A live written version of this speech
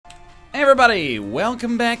Hey everybody,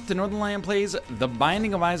 welcome back to Northernlion Plays The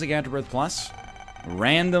Binding of Isaac Afterbirth Plus.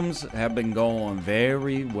 Randoms have been going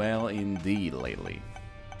very well indeed lately.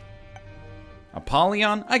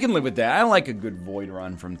 Apollyon? I can live with that. I like a good void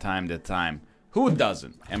run from time to time. Who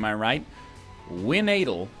doesn't? Am I right?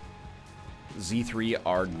 Winadel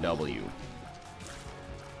Z3RW.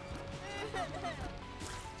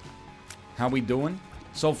 How we doing?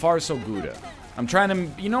 So far, so good. I'm trying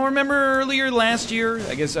to, remember earlier last year?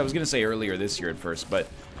 I guess I was going to say earlier this year at first, but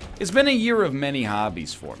it's been a year of many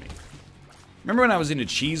hobbies for me. Remember when I was into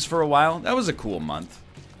cheese for a while? That was a cool month.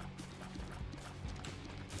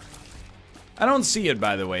 I don't see it,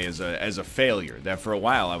 by the way, as a failure. That for a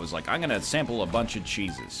while I was like, I'm going to sample a bunch of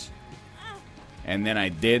cheeses. And then I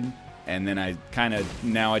did, and then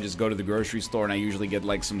now I just go to the grocery store and I usually get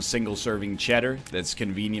like some single serving cheddar that's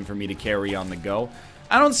convenient for me to carry on the go.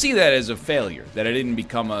 I don't see that as a failure, that I didn't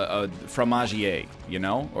become a fromagier,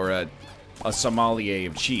 or a sommelier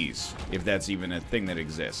of cheese, if that's even a thing that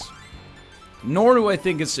exists. Nor do I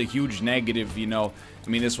think it's a huge negative, I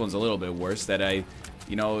mean, this one's a little bit worse, that I,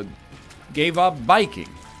 gave up biking.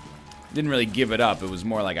 Didn't really give it up, it was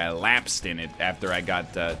more like I lapsed in it after I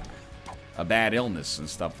got a bad illness and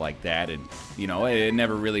stuff like that, and, I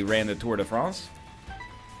never really ran the Tour de France.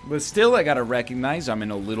 But still, I gotta recognize I'm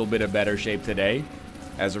in a little bit of better shape today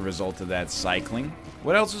as a result of that cycling.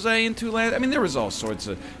 What else was I into last? I mean, there was all sorts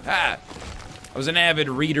of... I was an avid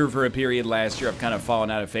reader for a period last year. I've kind of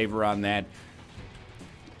fallen out of favor on that.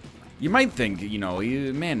 You might think, my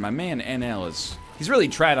man NL he's really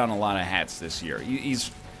tried on a lot of hats this year.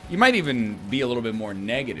 You might even be a little bit more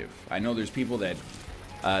negative. I know there's people that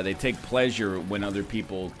they take pleasure when other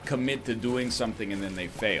people commit to doing something and then they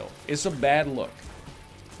fail. It's a bad look.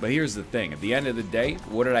 But here's the thing, at the end of the day,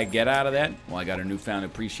 what did I get out of that? Well, I got a newfound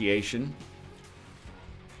appreciation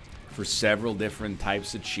for several different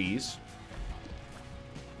types of cheese.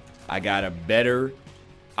 I got a better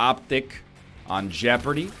optic on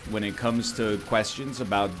Jeopardy when it comes to questions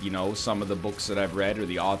about, some of the books that I've read or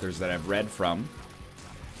the authors that I've read from.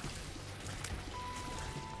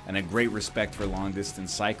 And a great respect for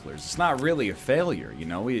long-distance cyclers. It's not really a failure,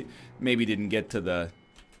 We maybe didn't get to the...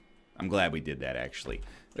 I'm glad we did that, actually.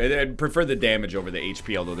 I'd prefer the damage over the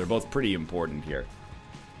HP, although they're both pretty important here.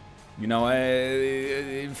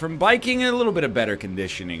 From biking, a little bit of better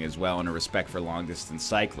conditioning as well, and a respect for long-distance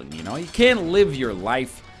cycling, You can't live your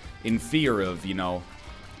life in fear of,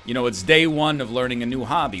 it's day one of learning a new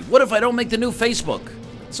hobby. What if I don't make the new Facebook?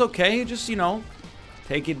 It's okay, just,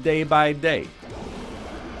 take it day by day.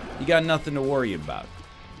 You got nothing to worry about.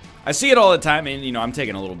 I see it all the time, and, I'm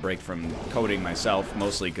taking a little break from coding myself,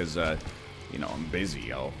 mostly because, I'm busy,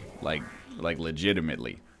 yo. Like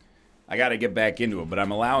legitimately. I gotta get back into it, but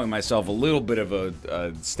I'm allowing myself a little bit of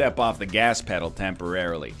a step off the gas pedal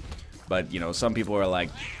temporarily. But, some people are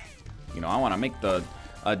like, I want to make a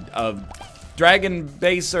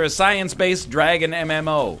dragon-based or a science-based dragon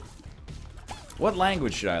MMO. What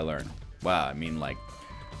language should I learn? Well, I mean, like,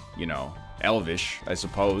 Elvish, I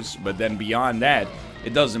suppose. But then beyond that,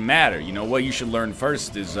 it doesn't matter. What you should learn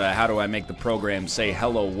first is how do I make the program say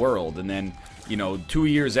hello world, and then 2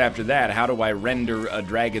 years after that, how do I render a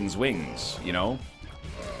dragon's wings,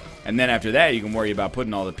 And then after that, you can worry about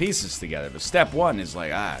putting all the pieces together. But step one is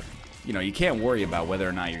like, you can't worry about whether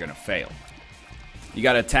or not you're gonna fail. You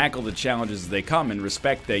gotta tackle the challenges as they come and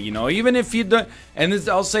respect that, even if you don't. And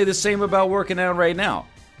I'll say the same about working out right now.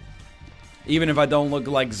 Even if I don't look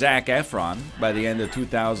like Zac Efron by the end of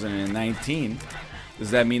 2019, does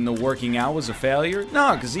that mean the working out was a failure?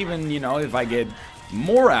 No, because even, if I get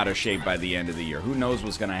more out of shape by the end of the year, who knows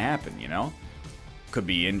what's going to happen, Could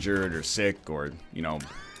be injured or sick or,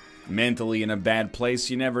 mentally in a bad place,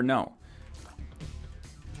 you never know.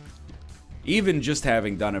 Even just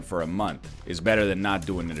having done it for a month is better than not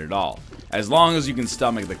doing it at all. As long as you can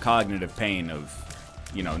stomach the cognitive pain of,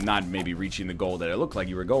 not maybe reaching the goal that it looked like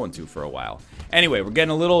you were going to for a while. Anyway, we're getting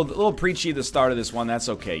a little preachy at the start of this one. That's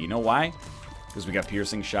okay. You know why? Because we got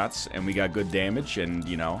piercing shots and we got good damage and,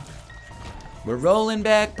 we're rolling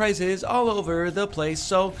back prices all over the place,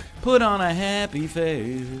 so put on a happy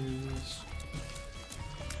face.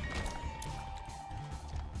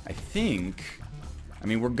 I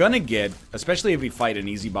mean, we're gonna get, especially if we fight an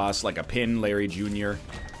easy boss like a Pin, Larry Jr.,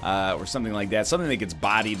 or something like that, something that gets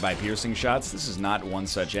bodied by piercing shots. This is not one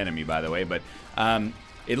such enemy, by the way, but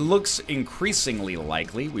it looks increasingly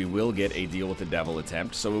likely we will get a deal with the devil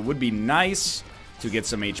attempt, so it would be nice to get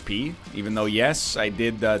some HP, even though, yes, I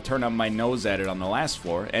did turn up my nose at it on the last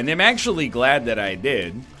floor, and I'm actually glad that I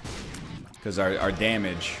did, because our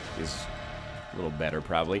damage is a little better,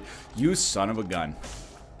 probably. You son of a gun.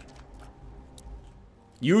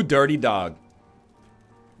 You dirty dog.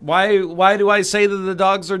 Why do I say that the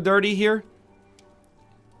dogs are dirty here?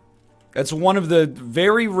 That's one of the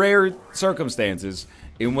very rare circumstances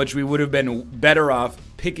in which we would have been better off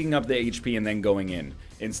picking up the HP and then going in.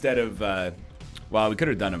 Instead of, well, we could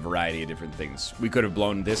have done a variety of different things. We could have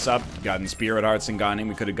blown this up, gotten Spirit Hearts and gone in.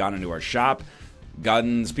 We could have gone into our shop,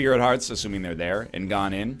 gotten Spirit Hearts, assuming they're there, and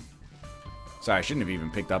gone in. Sorry, I shouldn't have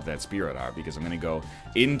even picked up that Spirit Heart because I'm going to go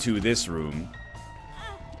into this room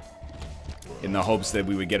in the hopes that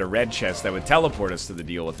we would get a red chest that would teleport us to the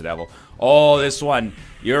deal with the devil. Oh, this one.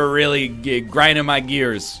 You're really grinding my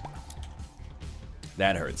gears.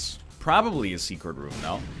 That hurts. Probably a secret room,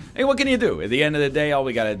 though. Hey, what can you do? At the end of the day, all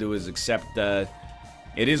we gotta do is accept, it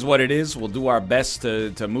is what it is. We'll do our best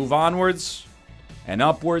to move onwards and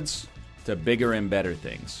upwards to bigger and better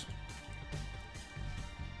things.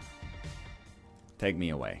 Take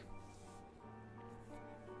me away.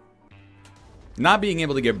 Not being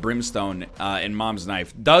able to get Brimstone in Mom's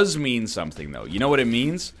Knife does mean something, though. You know what it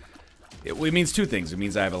means? It means two things. It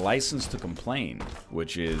means I have a license to complain,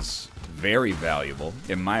 which is very valuable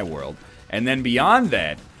in my world. And then beyond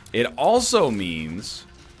that, it also means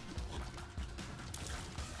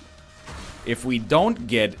if we don't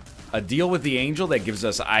get a deal with the angel that gives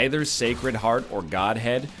us either Sacred Heart or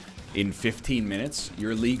Godhead in 15 minutes,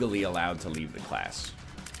 you're legally allowed to leave the class.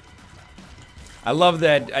 I love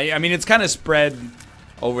that. I mean, it's kind of spread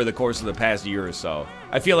over the course of the past year or so.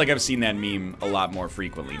 I feel like I've seen that meme a lot more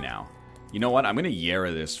frequently now. You know what? I'm going to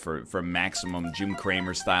Yera this for maximum Jim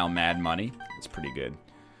Cramer style mad money. It's pretty good.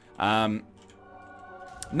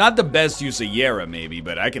 Not the best use of Yera, maybe,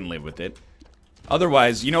 but I can live with it.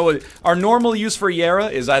 Otherwise, you know what? Our normal use for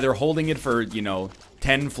Yera is either holding it for, you know,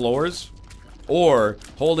 10 floors, or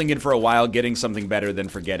holding it for a while, getting something better, then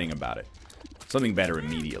forgetting about it. Something better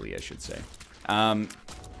immediately, I should say.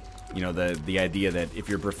 You know, the idea that if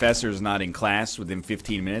your professor's not in class within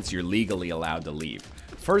 15 minutes, you're legally allowed to leave.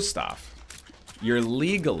 First off, you're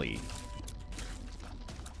legally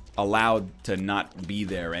allowed to not be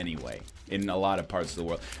there anyway in a lot of parts of the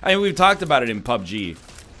world. I mean, we've talked about it in PUBG.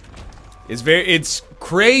 It's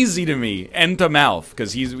crazy to me, and to Malf,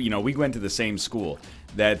 because he's, you know, we went to the same school,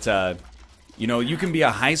 that, you know, you can be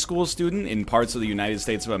a high school student in parts of the United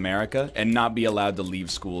States of America and not be allowed to leave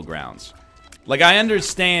school grounds. Like, I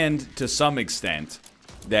understand to some extent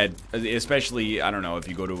that, especially, I don't know, if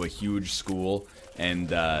you go to a huge school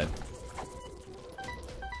and, I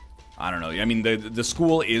don't know, I mean, the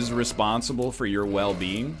school is responsible for your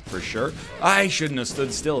well-being, for sure. I shouldn't have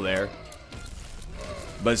stood still there.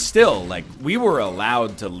 But still, like, we were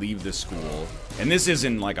allowed to leave the school, and this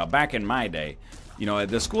isn't like a back in my day. You know, at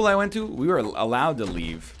the school I went to, we were allowed to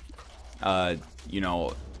leave, you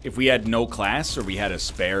know, if we had no class, or we had a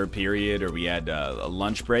spare period, or we had a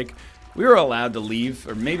lunch break, we were allowed to leave,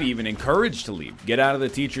 or maybe even encouraged to leave. Get out of the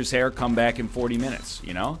teacher's hair, come back in 40 minutes,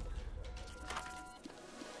 you know?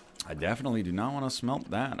 I definitely do not want to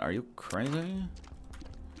smelt that. Are you crazy?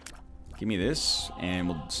 Give me this, and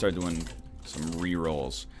we'll start doing some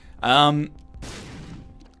re-rolls. And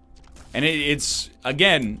it's,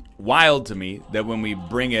 again, wild to me that when we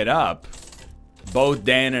bring it up, both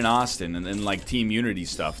Dan and Austin, and like Team Unity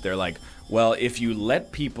stuff, they're like, well, if you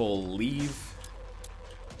let people leave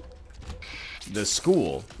the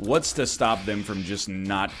school, what's to stop them from just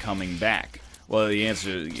not coming back? Well, the answer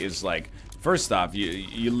is like, first off,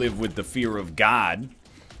 you live with the fear of God,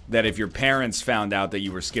 that if your parents found out that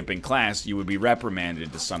you were skipping class, you would be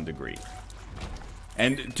reprimanded to some degree.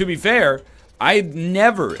 And to be fair, I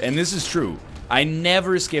never, and this is true, I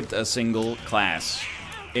never skipped a single class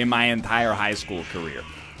in my entire high school career.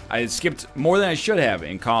 I skipped more than I should have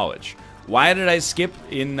in college. Why did I skip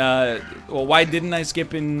in, well, why didn't I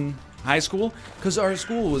skip in high school? Because our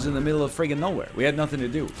school was in the middle of friggin' nowhere. We had nothing to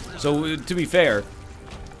do. So, to be fair,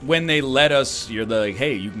 when they let us, you're like,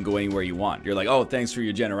 hey, you can go anywhere you want. You're like, oh, thanks for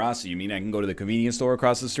your generosity. You mean I can go to the convenience store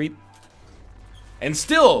across the street? And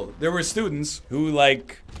still, there were students who,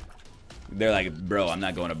 like, they're like, bro, I'm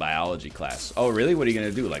not going to biology class. Oh, really? What are you going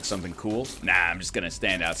to do? Like, something cool? Nah, I'm just going to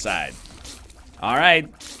stand outside. All right.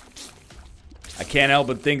 I can't help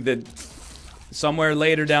but think that somewhere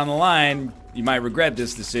later down the line, you might regret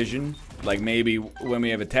this decision. Like, maybe when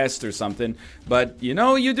we have a test or something. But, you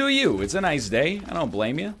know, you do you. It's a nice day. I don't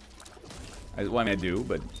blame you. Well, I mean, I do,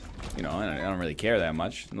 but, you know, I don't really care that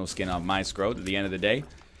much. No skin off my scrot at the end of the day.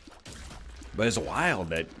 But it's wild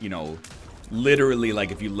that, you know, literally,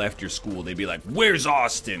 like, if you left your school, they'd be like, where's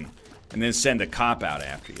Austin? And then send a cop out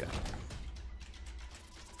after you.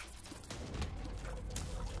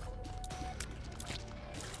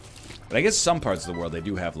 But I guess some parts of the world, they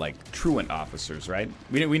do have, like, truant officers, right?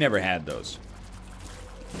 We never had those.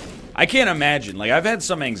 I can't imagine. Like, I've had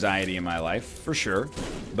some anxiety in my life, for sure.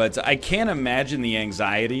 But I can't imagine the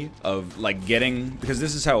anxiety of, like, getting... Because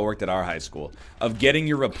this is how it worked at our high school. Of getting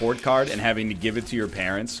your report card and having to give it to your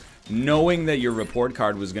parents. Knowing that your report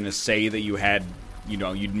card was going to say that you had... You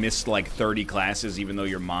know, you'd missed, like, 30 classes even though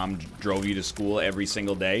your mom drove you to school every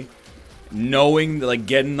single day. Knowing, like,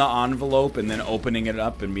 getting the envelope and then opening it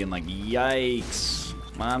up and being like, yikes.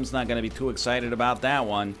 Mom's not going to be too excited about that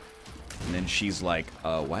one. And then she's like,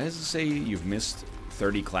 why does it say you've missed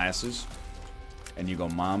 30 classes? And you go,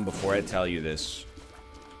 Mom, before I tell you this,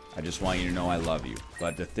 I just want you to know I love you.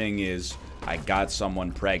 But the thing is, I got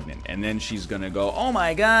someone pregnant. And then she's gonna go, oh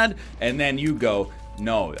my God. And then you go,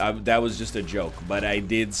 no, that was just a joke. But I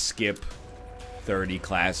did skip 30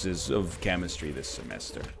 classes of chemistry this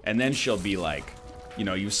semester. And then she'll be like, you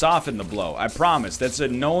know, you soften the blow. I promise. That's a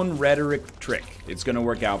known rhetoric trick. It's gonna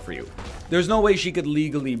work out for you. There's no way she could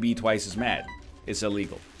legally be twice as mad. It's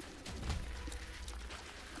illegal.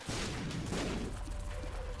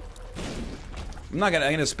 I'm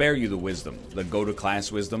gonna spare you the wisdom. The go to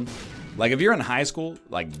class wisdom. Like, if you're in high school,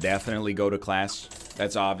 like, definitely go to class.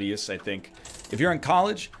 That's obvious, I think. If you're in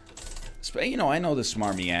college, you know, I know the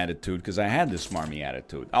smarmy attitude because I had this smarmy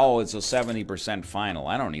attitude. Oh, it's a 70% final.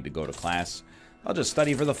 I don't need to go to class. I'll just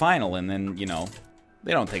study for the final, and then, you know,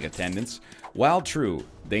 they don't take attendance. While true,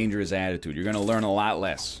 dangerous attitude. You're going to learn a lot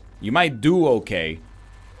less. You might do okay,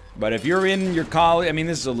 but if you're in your college... I mean,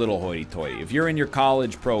 this is a little hoity-toity. If you're in your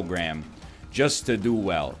college program just to do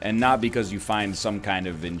well, and not because you find some kind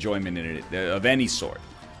of enjoyment in it of any sort.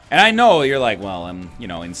 And I know you're like, well, I'm, you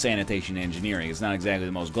know, in sanitation engineering. It's not exactly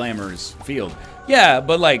the most glamorous field. Yeah,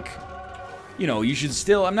 but, like, you know, you should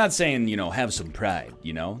still... I'm not saying, you know, have some pride,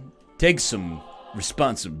 you know? Take some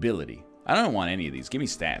responsibility. I don't want any of these. Give me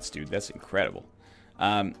stats, dude. That's incredible.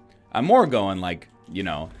 I'm more going, like, you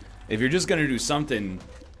know, if you're just going to do something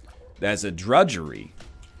that's a drudgery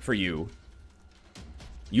for you,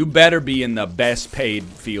 you better be in the best paid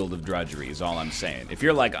field of drudgery, is all I'm saying. If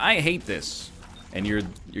you're like, I hate this, and you're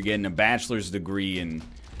getting a bachelor's degree in,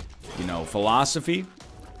 you know, philosophy,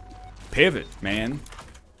 pivot, man.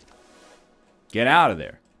 Get out of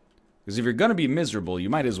there. Because if you're going to be miserable, you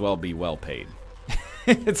might as well be well paid.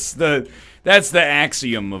 That's the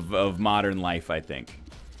axiom of modern life, I think.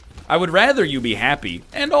 I would rather you be happy,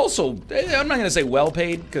 and also, I'm not going to say well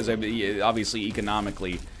paid, because obviously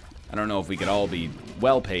economically, I don't know if we could all be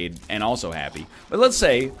well paid and also happy. But let's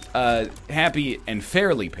say happy and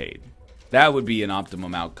fairly paid. That would be an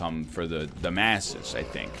optimum outcome for the masses, I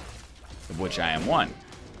think, of which I am one.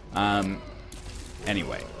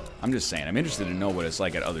 Anyway, I'm just saying, I'm interested to know what it's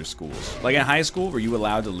like at other schools. Like in high school, were you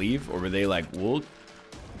allowed to leave, or were they like, we'll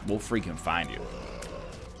freaking find you?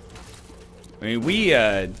 I mean, we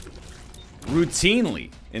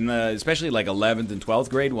routinely, especially like 11th and 12th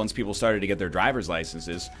grade, once people started to get their driver's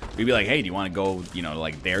licenses, we'd be like, hey, do you want to go, you know,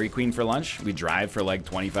 like Dairy Queen for lunch? We'd drive for like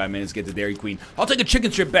 25 minutes, get to Dairy Queen. I'll take a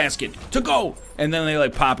chicken strip basket to go. And then they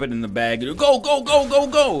like pop it in the bag. And go, go, go, go,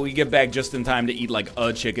 go. We get back just in time to eat like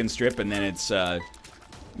a chicken strip, and then it's,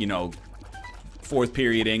 you know, 4th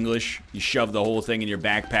period English. You shove the whole thing in your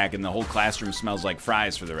backpack, and the whole classroom smells like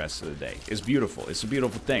fries for the rest of the day. It's beautiful. It's a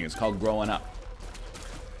beautiful thing. It's called growing up.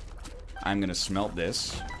 I'm gonna smelt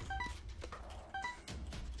this.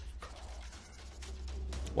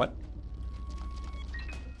 What?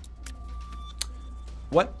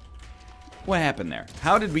 What? What happened there?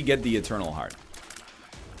 How did we get the Eternal Heart?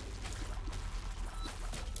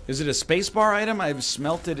 Is it a spacebar item? I've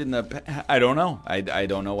smelted in the... I don't know. I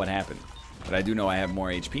don't know what happened. But I do know I have more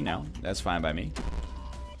HP now. That's fine by me.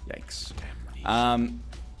 Yikes.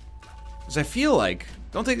 Because I feel like...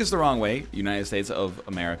 Don't take this the wrong way, United States of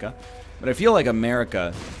America. But I feel like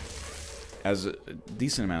America has a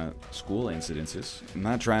decent amount of school incidences. I'm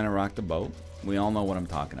not trying to rock the boat. We all know what I'm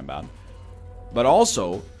talking about. But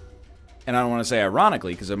also, and I don't want to say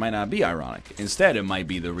ironically, because it might not be ironic. Instead, it might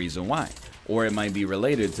be the reason why. Or it might be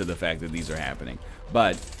related to the fact that these are happening.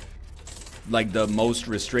 But, like, the most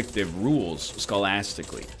restrictive rules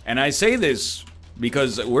scholastically. And I say this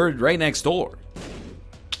because we're right next door.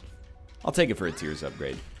 I'll take it for a tiers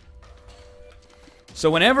upgrade. So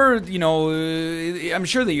whenever, you know, I'm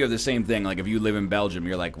sure that you have the same thing. Like, if you live in Belgium,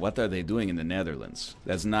 you're like, what are they doing in the Netherlands?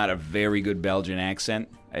 That's not a very good Belgian accent.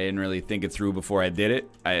 I didn't really think it through before I did it.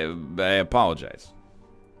 I apologize.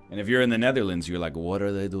 And if you're in the Netherlands, you're like, what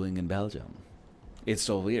are they doing in Belgium? It's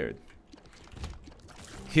so weird.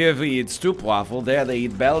 Here we eat stroopwafel, there they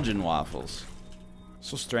eat Belgian waffles.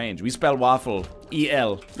 So strange. We spell waffle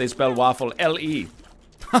E-L. They spell waffle L-E.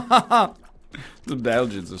 The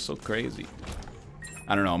Belgians are so crazy.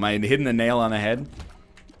 I don't know, am I hitting the nail on the head?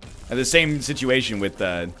 The same situation with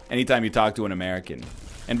anytime you talk to an American.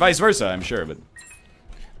 And vice versa, I'm sure, but...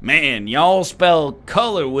 Man, y'all spell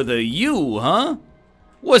color with a U, huh?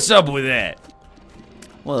 What's up with that?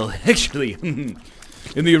 Well, actually, in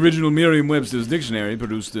the original Merriam-Webster's dictionary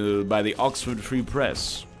produced by the Oxford Free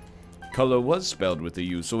Press, color was spelled with a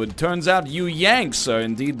U, so it turns out you Yanks are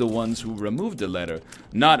indeed the ones who removed the letter,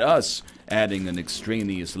 not us adding an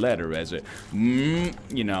extraneous letter as a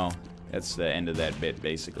you know, that's the end of that bit,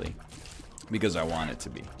 basically, because I want it to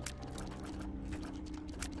be.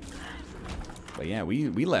 But yeah,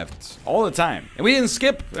 we left all the time. And we didn't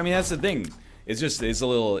skip. I mean, that's the thing. It's just, it's a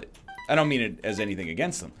little, I don't mean it as anything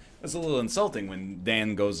against them. It's a little insulting when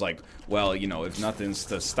Dan goes like, well, you know, if nothing's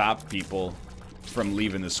to stop people from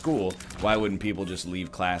leaving the school, why wouldn't people just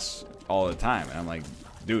leave class all the time? And I'm like,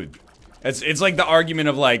 dude, it's like the argument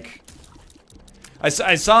of like, I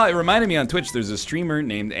saw, it reminded me on Twitch, there's a streamer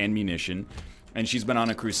named Ammunition, and she's been on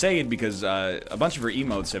a crusade because a bunch of her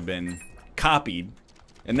emotes have been copied.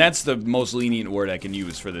 And that's the most lenient word I can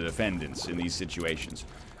use for the defendants in these situations.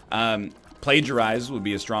 Plagiarized would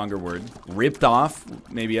be a stronger word. Ripped off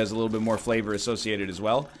maybe has a little bit more flavor associated as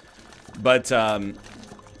well. But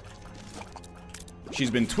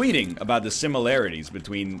she's been tweeting about the similarities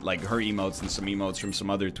between like her emotes and some emotes from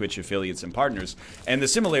some other Twitch affiliates and partners. And the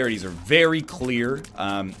similarities are very clear.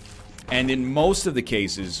 And in most of the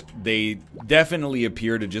cases, they definitely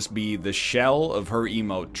appear to just be the shell of her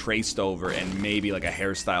emote traced over and maybe like a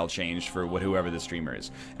hairstyle change for whoever the streamer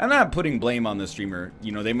is. I'm not putting blame on the streamer.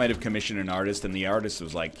 You know, they might have commissioned an artist and the artist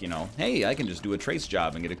was like, you know, hey, I can just do a trace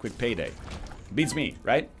job and get a quick payday. Beats me,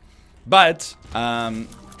 right? But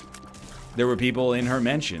there were people in her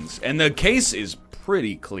mentions. And the case is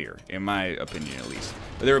pretty clear, in my opinion at least.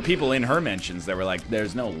 There were people in her mentions that were like,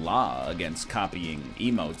 there's no law against copying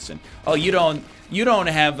emotes, and oh, you don't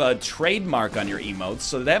have a trademark on your emotes,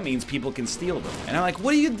 so that means people can steal them. And I'm like,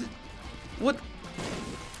 what do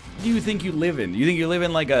you think you live in? You think you live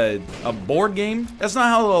in like a board game? That's not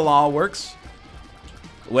how the law works.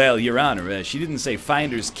 Well, Your Honor, she didn't say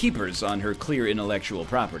finders keepers on her clear intellectual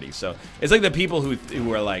property. So it's like the people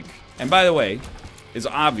who are like, and by the way, it's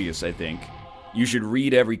obvious, I think, you should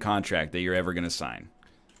read every contract that you're ever gonna sign.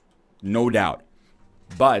 No doubt.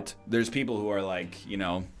 But there's people who are like, you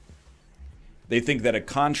know, they think that a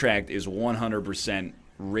contract is 100%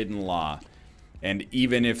 written law. And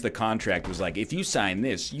even if the contract was like, if you sign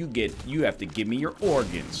this, you have to give me your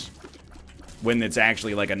organs. When it's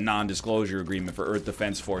actually like a non-disclosure agreement for Earth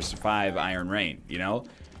Defense Force 5 Iron Rain, you know?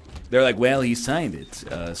 They're like, well, he signed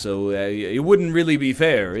it, so it wouldn't really be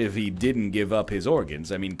fair if he didn't give up his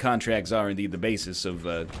organs. I mean, contracts are indeed the basis of,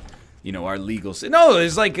 you know, our legal... No,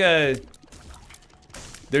 there's like,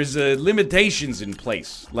 there's limitations in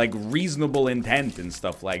place, like reasonable intent and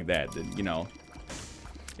stuff like that, you know.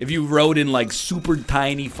 If you wrote in like super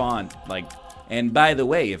tiny font, like, and by the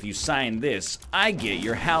way, if you sign this, I get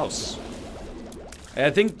your house. And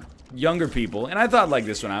I think younger people, and I thought like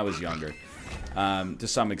this when I was younger, to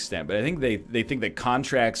some extent, but I think they think that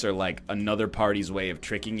contracts are like another party's way of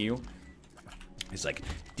tricking you. It's like,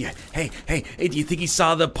 yeah, hey, do you think he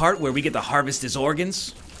saw the part where we get to harvest his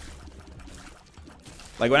organs?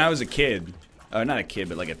 Like when I was a kid, not a kid,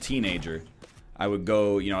 but like a teenager, I would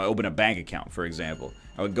go, you know, open a bank account, for example.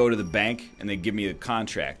 I would go to the bank and they'd give me a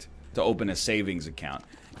contract to open a savings account.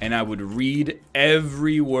 And I would read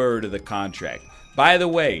every word of the contract. By the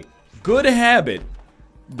way, good habit.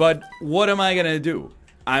 But what am I gonna do?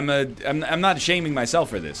 I'm not shaming myself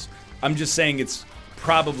for this. I'm just saying it's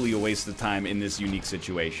probably a waste of time in this unique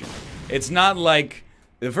situation. It's not like,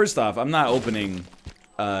 first off, I'm not opening,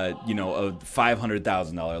 you know, a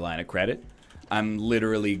 $500,000 line of credit. I'm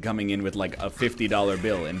literally coming in with like a $50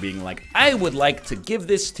 bill and being like, I would like to give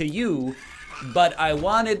this to you, but I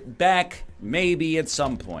want it back maybe at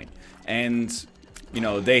some point. And you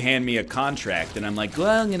know, they hand me a contract, and I'm like,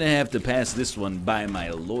 well, I'm gonna have to pass this one by my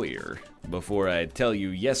lawyer before I tell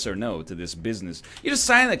you yes or no to this business. You just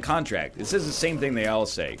sign the contract. It says the same thing they all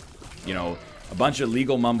say. You know, a bunch of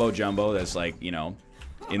legal mumbo-jumbo that's like, you know,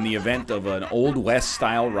 in the event of an Old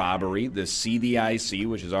West-style robbery, the CDIC,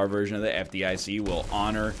 which is our version of the FDIC, will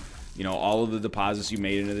honor, you know, all of the deposits you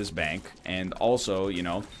made into this bank. And also, you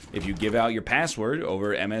know, if you give out your password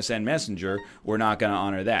over MSN Messenger, we're not gonna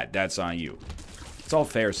honor that. That's on you. It's all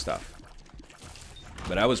fair stuff.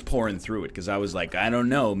 But I was pouring through it because I was like, I don't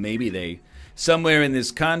know, maybe they, somewhere in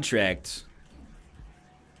this contract,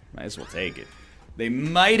 might as well take it. They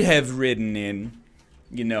might have written in,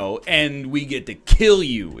 you know, and we get to kill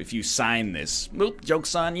you if you sign this. Oop,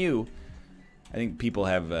 joke's on you. I think people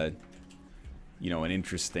have, you know, an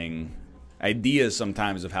interesting ideas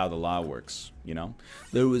sometimes of how the law works, you know?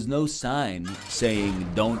 There was no sign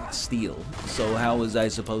saying don't steal, so how was I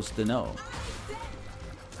supposed to know?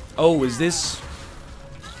 Oh, was this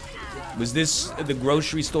the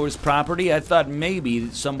grocery store's property? I thought maybe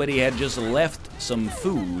somebody had just left some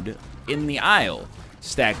food in the aisle,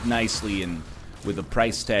 stacked nicely and with a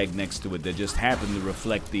price tag next to it that just happened to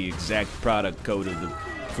reflect the exact product code of the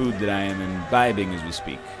food that I am imbibing as we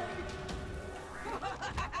speak.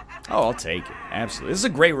 Oh, I'll take it. Absolutely. This is a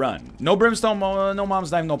great run. No brimstone, no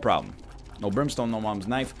mom's knife, no problem. No brimstone, no mom's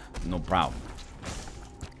knife, no problem.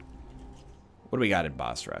 What do we got in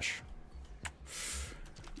Boss Rush?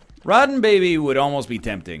 Rotten Baby would almost be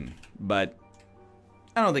tempting, but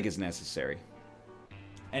I don't think it's necessary.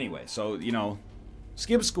 Anyway, so, you know,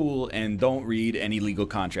 skip school and don't read any legal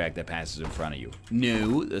contract that passes in front of you.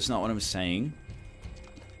 No, that's not what I'm saying.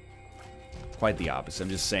 Quite the opposite. I'm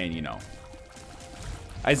just saying, you know.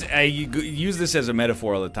 I use this as a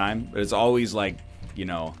metaphor all the time, but it's always like, you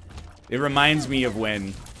know, it reminds me of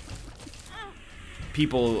when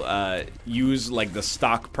people use like the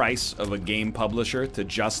stock price of a game publisher to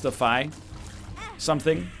justify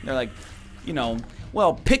something. They're like, you know,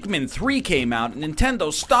 well, Pikmin 3 came out and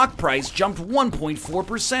Nintendo's stock price jumped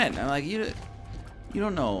 1.4%. I'm like, you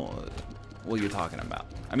don't know what you're talking about.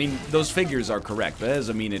 I mean, those figures are correct, but that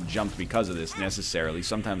doesn't mean it jumped because of this necessarily.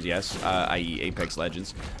 Sometimes, yes, i.e. Apex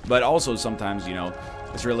Legends, but also sometimes, you know,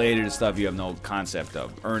 it's related to stuff you have no concept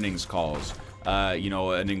of. Earnings calls, you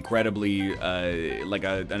know, an incredibly, like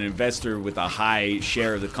an investor with a high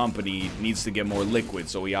share of the company needs to get more liquid,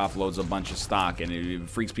 so he offloads a bunch of stock and it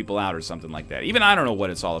freaks people out or something like that. Even I don't know what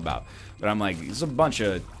it's all about, but I'm like, it's a bunch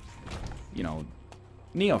of, you know,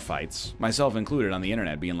 neophytes, myself included, on the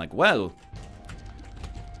internet being like, well,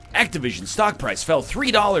 Activision stock price fell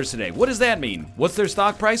 $3 today. What does that mean? What's their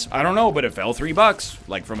stock price? I don't know, but it fell $3,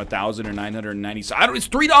 like from 1,000 or 990. I don't. It's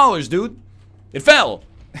 $3, dude. It fell.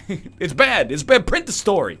 It's bad. It's bad. Print the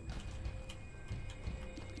story.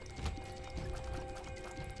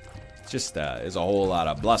 It's just there's a whole lot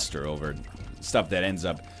of bluster over stuff that ends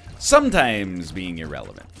up sometimes being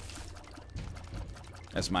irrelevant.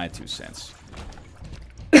 That's my 2 cents.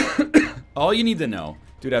 All you need to know,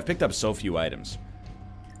 dude. I've picked up so few items.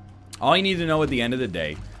 All you need to know at the end of the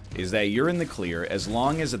day is that you're in the clear as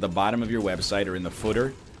long as at the bottom of your website or in the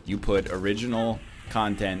footer you put original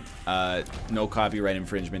content, no copyright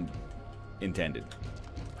infringement intended.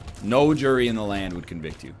 No jury in the land would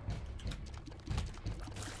convict you.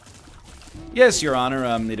 Yes, Your Honor,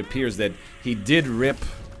 it appears that he did rip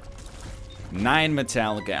 9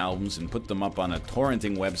 Metallica albums and put them up on a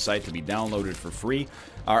torrenting website to be downloaded for free.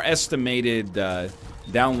 Our estimated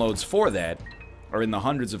downloads for that are in the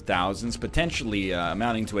hundreds of thousands, potentially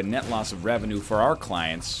amounting to a net loss of revenue for our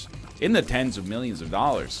clients in the tens of millions of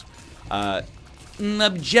dollars.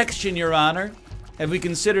 Objection, Your Honor. Have we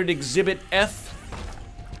considered Exhibit F,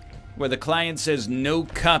 where the client says no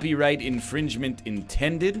copyright infringement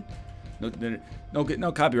intended?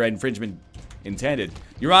 No copyright infringement intended.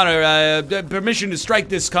 Your Honor, permission to strike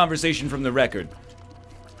this conversation from the record.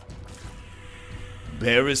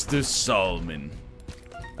 Barrister Solomon.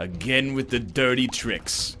 Again with the dirty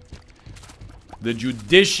tricks. The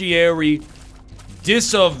judiciary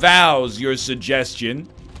disavows your suggestion,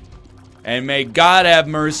 and may God have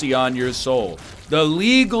mercy on your soul. The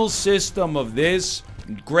legal system of this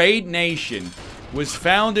great nation was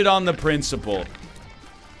founded on the principle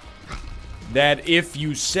that if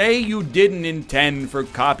you say you didn't intend for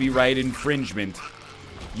copyright infringement,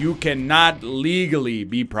 you cannot legally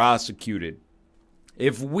be prosecuted.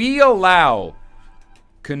 If we allow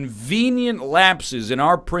convenient lapses in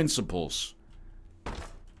our principles,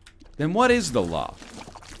 then what is the law?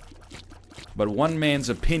 But one man's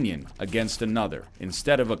opinion against another,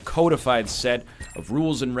 instead of a codified set of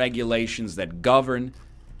rules and regulations that govern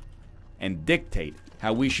and dictate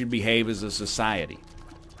how we should behave as a society.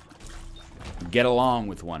 Get along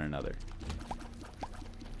with one another.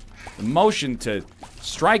 The motion to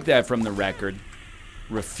strike that from the record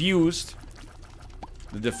refused.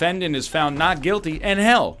 The defendant is found not guilty, and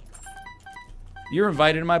hell, you're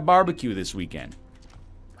invited to my barbecue this weekend.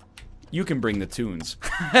 You can bring the tunes.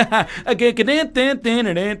 That's the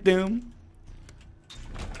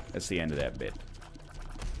end of that bit.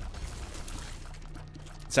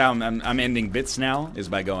 That's how I'm ending bits now, is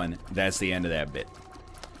by going, that's the end of that bit.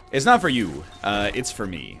 It's not for you, it's for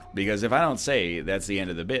me. Because if I don't say that's the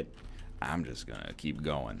end of the bit, I'm just gonna keep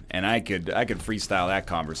going. And I could freestyle that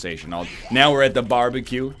conversation. Now we're at the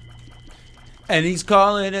barbecue. And he's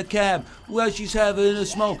calling a cab while she's having a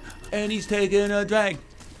smoke. And he's taking a drag.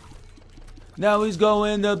 Now he's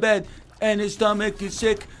going to bed. And his stomach is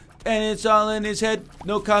sick. and it's all in his head.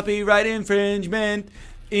 No copyright infringement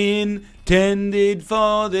intended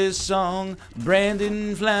for this song.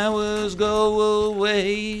 Brandon Flowers, go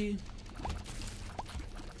away.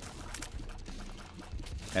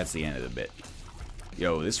 That's the end of the bit.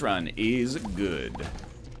 Yo, this run is good.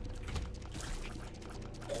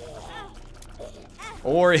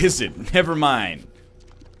 Or is it? Never mind.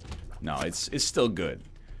 No, it's still good.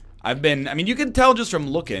 I mean, you can tell just from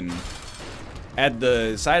looking at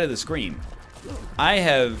the side of the screen. I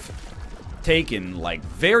have taken, like,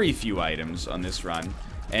 very few items on this run,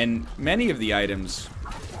 and many of the items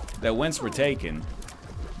that once were taken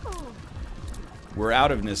were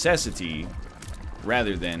out of necessity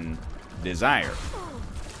rather than desire.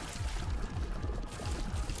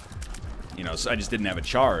 You know, so I just didn't have a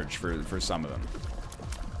charge for some of them.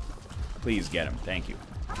 Please get them. Thank you.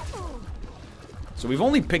 So we've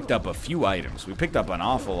only picked up a few items. We picked up an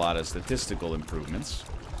awful lot of statistical improvements.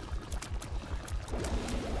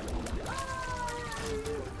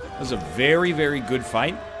 It was a very, very good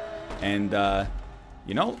fight. And,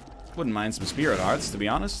 you know, wouldn't mind some spirit hearts, to be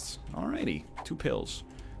honest. Alrighty. 2 pills.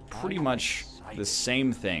 Pretty much the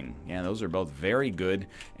same thing. Yeah, those are both very good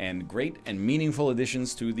and great and meaningful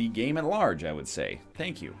additions to the game at large, I would say.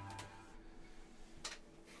 Thank you.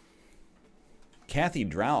 Kathy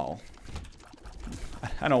Drowell.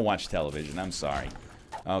 I don't watch television, I'm sorry.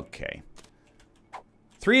 Okay.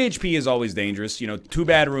 3 HP is always dangerous. You know, 2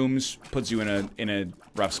 bad rooms puts you in a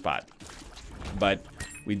rough spot. But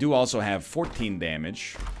we do also have 14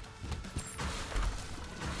 damage.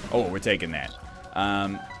 Oh, we're taking that.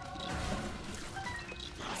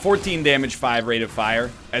 14 damage, 5 rate of fire.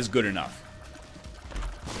 That's good enough.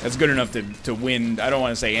 That's good enough to win, I don't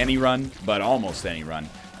want to say any run, but almost any run.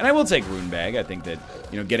 And I will take Rune Bag. I think that,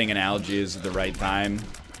 you know, getting an Algiz at the right time.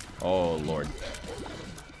 Oh, Lord.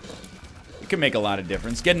 It can make a lot of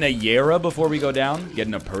difference. Getting a Yera before we go down.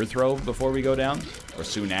 Getting a Perthrow before we go down. Or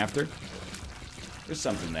soon after. There's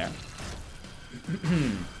something there.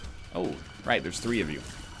 Oh, right. There's 3 of you.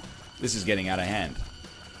 This is getting out of hand.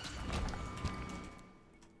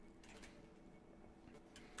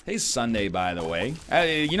 Hey, Sunday, by the way.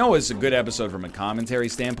 You know, it's a good episode from a commentary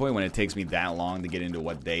standpoint when it takes me that long to get into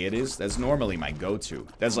what day it is. That's normally my go-to.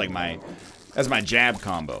 That's like that's my jab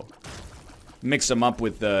combo. Mix them up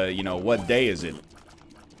with the, you know, what day is it?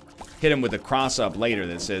 Hit them with a cross-up later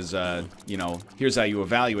that says, you know, here's how you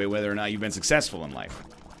evaluate whether or not you've been successful in life.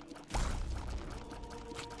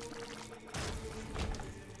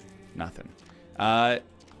 Nothing. But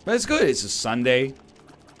it's good. It's a Sunday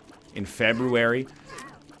in February.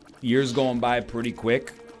 Years going by pretty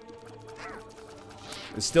quick.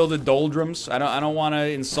 It's still the doldrums. I don't want to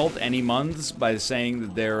insult any months by saying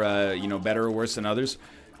that they're you know, better or worse than others.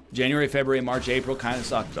 January, February, March, April kind of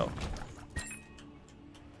suck though.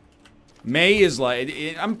 May is like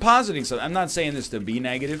I'm positing something. I'm not saying this to be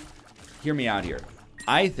negative. Hear me out here.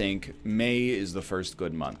 I think May is the first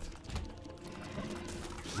good month.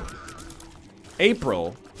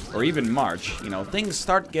 April or even March, you know, things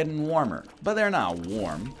start getting warmer, but they're not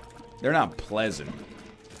warm. They're not pleasant.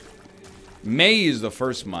 May is the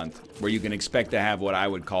first month where you can expect to have what I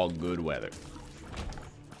would call good weather.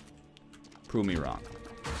 Prove me wrong.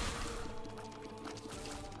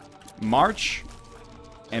 March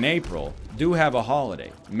and April do have a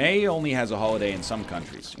holiday. May only has a holiday in some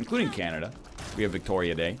countries, including Canada. We have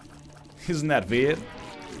Victoria Day. Isn't that weird?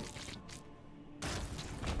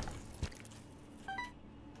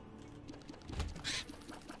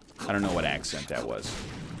 I don't know what accent that was.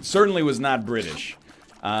 Certainly was not British.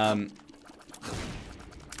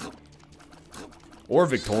 Or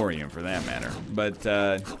Victorian, for that matter. But,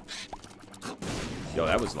 yo,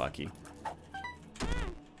 that was lucky.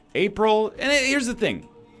 April, and here's the thing.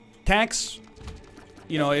 Tax,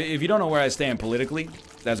 you know, if you don't know where I stand politically,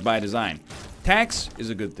 that's by design. Tax is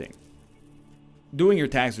a good thing. Doing your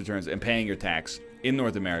tax returns and paying your tax in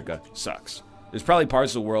North America sucks. There's probably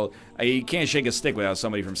parts of the world, you can't shake a stick without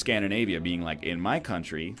somebody from Scandinavia being like, in my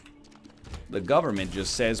country, the government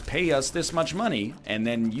just says, pay us this much money, and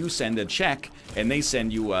then you send a check, and they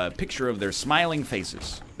send you a picture of their smiling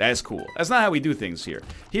faces. That's cool. That's not how we do things here.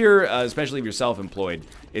 Here, especially if you're self-employed,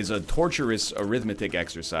 is a torturous arithmetic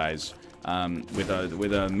exercise with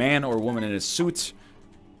a man or woman in a suit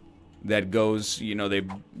that goes, you know, they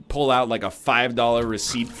pull out like a $5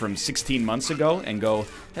 receipt from 16 months ago and go,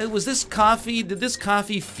 hey, was this coffee, did this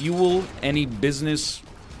coffee fuel any business,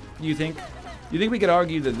 you think? You think we could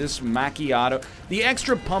argue that this macchiato, the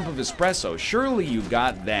extra pump of espresso, surely you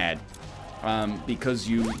got that because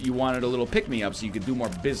you wanted a little pick-me-up so you could do more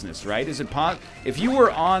business, right? Is it if you were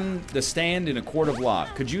on the stand in a court of law,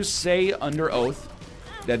 could you say under oath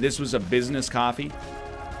that this was a business coffee,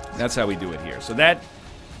 that's how we do it here. So that,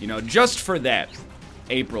 you know, just for that,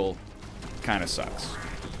 April kind of sucks.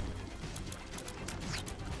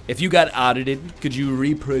 If you got audited, could you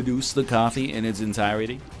reproduce the coffee in its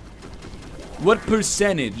entirety? What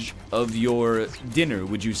percentage of your dinner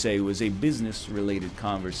would you say was a business-related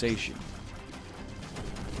conversation?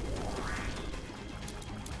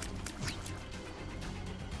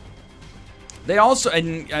 They also,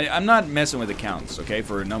 and I'm not messing with accountants, okay,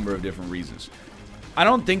 for a number of different reasons. I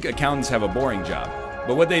don't think accountants have a boring job,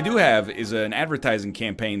 but what they do have is an advertising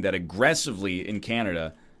campaign that aggressively in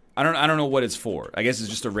Canada, I don't know what it's for. I guess it's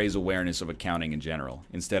just to raise awareness of accounting in general.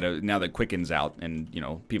 Instead of, now that Quicken's out and, you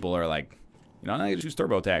know, people are like, you know, I just use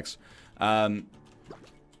TurboTax.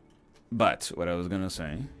 But what I was going to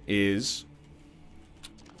say is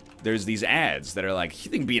there's these ads that are like,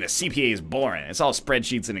 you think being a CPA is boring. It's all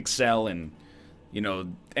spreadsheets and Excel and, you know,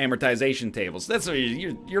 amortization tables. That's what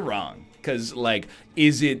you're wrong. Because, like,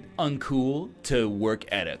 is it uncool to work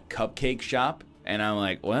at a cupcake shop? And I'm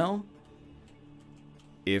like, well,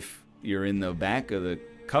 if you're in the back of the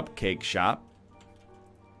cupcake shop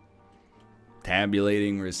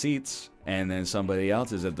tabulating receipts and then somebody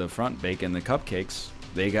else is at the front baking the cupcakes,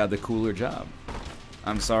 they got the cooler job.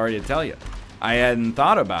 I'm sorry to tell you. I hadn't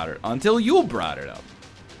thought about it until you brought it up.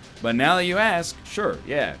 But now that you ask, sure,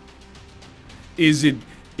 yeah. Is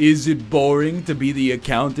it boring to be the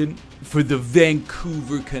accountant for the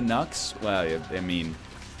Vancouver Canucks? Well, I mean,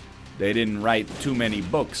 they didn't write too many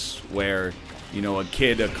books where, you know, a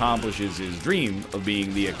kid accomplishes his dream of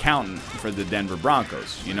being the accountant for the Denver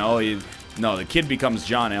Broncos. You know, no, the kid becomes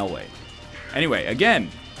John Elway. Anyway, again,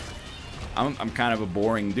 I'm kind of a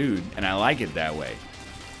boring dude, and I like it that way.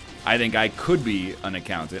 I think I could be an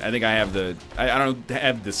accountant. I think I have the, I don't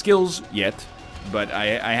have the skills yet, but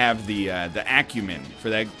I have the acumen for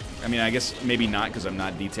that. I mean, I guess maybe not because I'm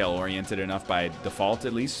not detail-oriented enough by default,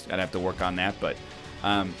 at least. I'd have to work on that, but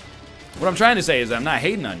what I'm trying to say is I'm not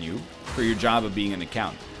hating on you for your job of being an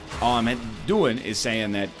accountant. All I'm doing is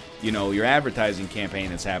saying that, you know, your advertising campaign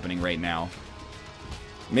that's happening right now,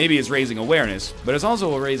 maybe it's raising awareness, but it's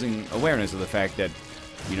also raising awareness of the fact that,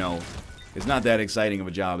 you know, it's not that exciting of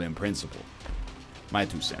a job in principle. My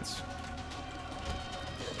 2 cents.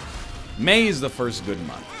 May is the first good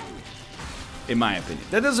month, in my opinion.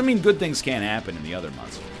 That doesn't mean good things can't happen in the other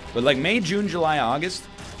months. But like May, June, July, August,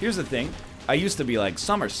 here's the thing. I used to be like,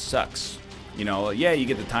 summer sucks. You know, yeah, you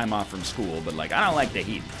get the time off from school, but like, I don't like the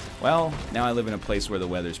heat. Well, now I live in a place where the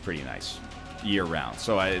weather's pretty nice year-round.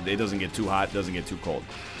 So it doesn't get too hot, doesn't get too cold.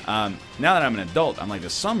 Now that I'm an adult, I'm like, the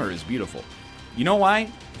summer is beautiful. You know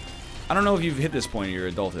why? I don't know if you've hit this point in your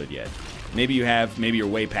adulthood yet. Maybe you have, maybe you're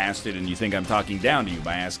way past it and you think I'm talking down to you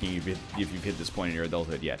by asking if you've hit this point in your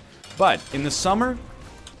adulthood yet. But in the summer,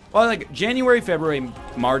 well, like January, February,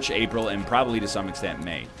 March, April, and probably to some extent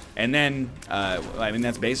May. And then, I mean,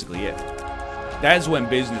 that's basically it. That's when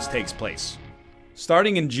business takes place.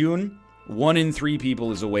 Starting in June, 1 in 3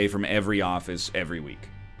 people is away from every office every week.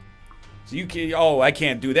 So you can, oh, I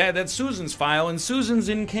can't do that. That's Susan's file, and Susan's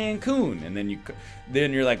in Cancun. And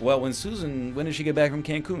then you're like, well, when does she get back from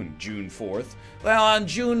Cancun? June 4th. Well, on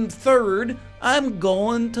June 3rd, I'm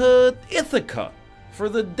going to Ithaca for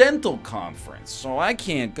the dental conference. So I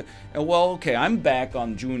can't go. Well, okay, I'm back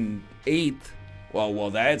on June 8th.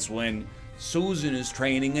 Well, that's when Susan is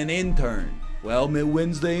training an intern. Well,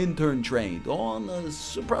 when's the intern trained? Oh,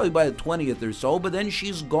 probably by the 20th or so, but then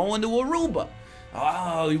she's going to Aruba.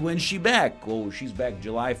 Oh, when's she back? Oh, she's back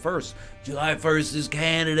July 1st. July 1st is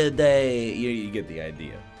Canada Day. You get the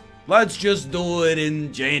idea. Let's just do it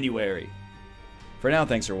in January. For now,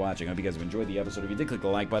 thanks for watching. I hope you guys have enjoyed the episode. If you did, click the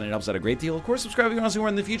like button. It helps out a great deal. Of course, subscribe if you want to see more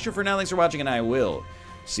in the future. For now, thanks for watching, and I will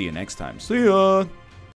see you next time. See ya!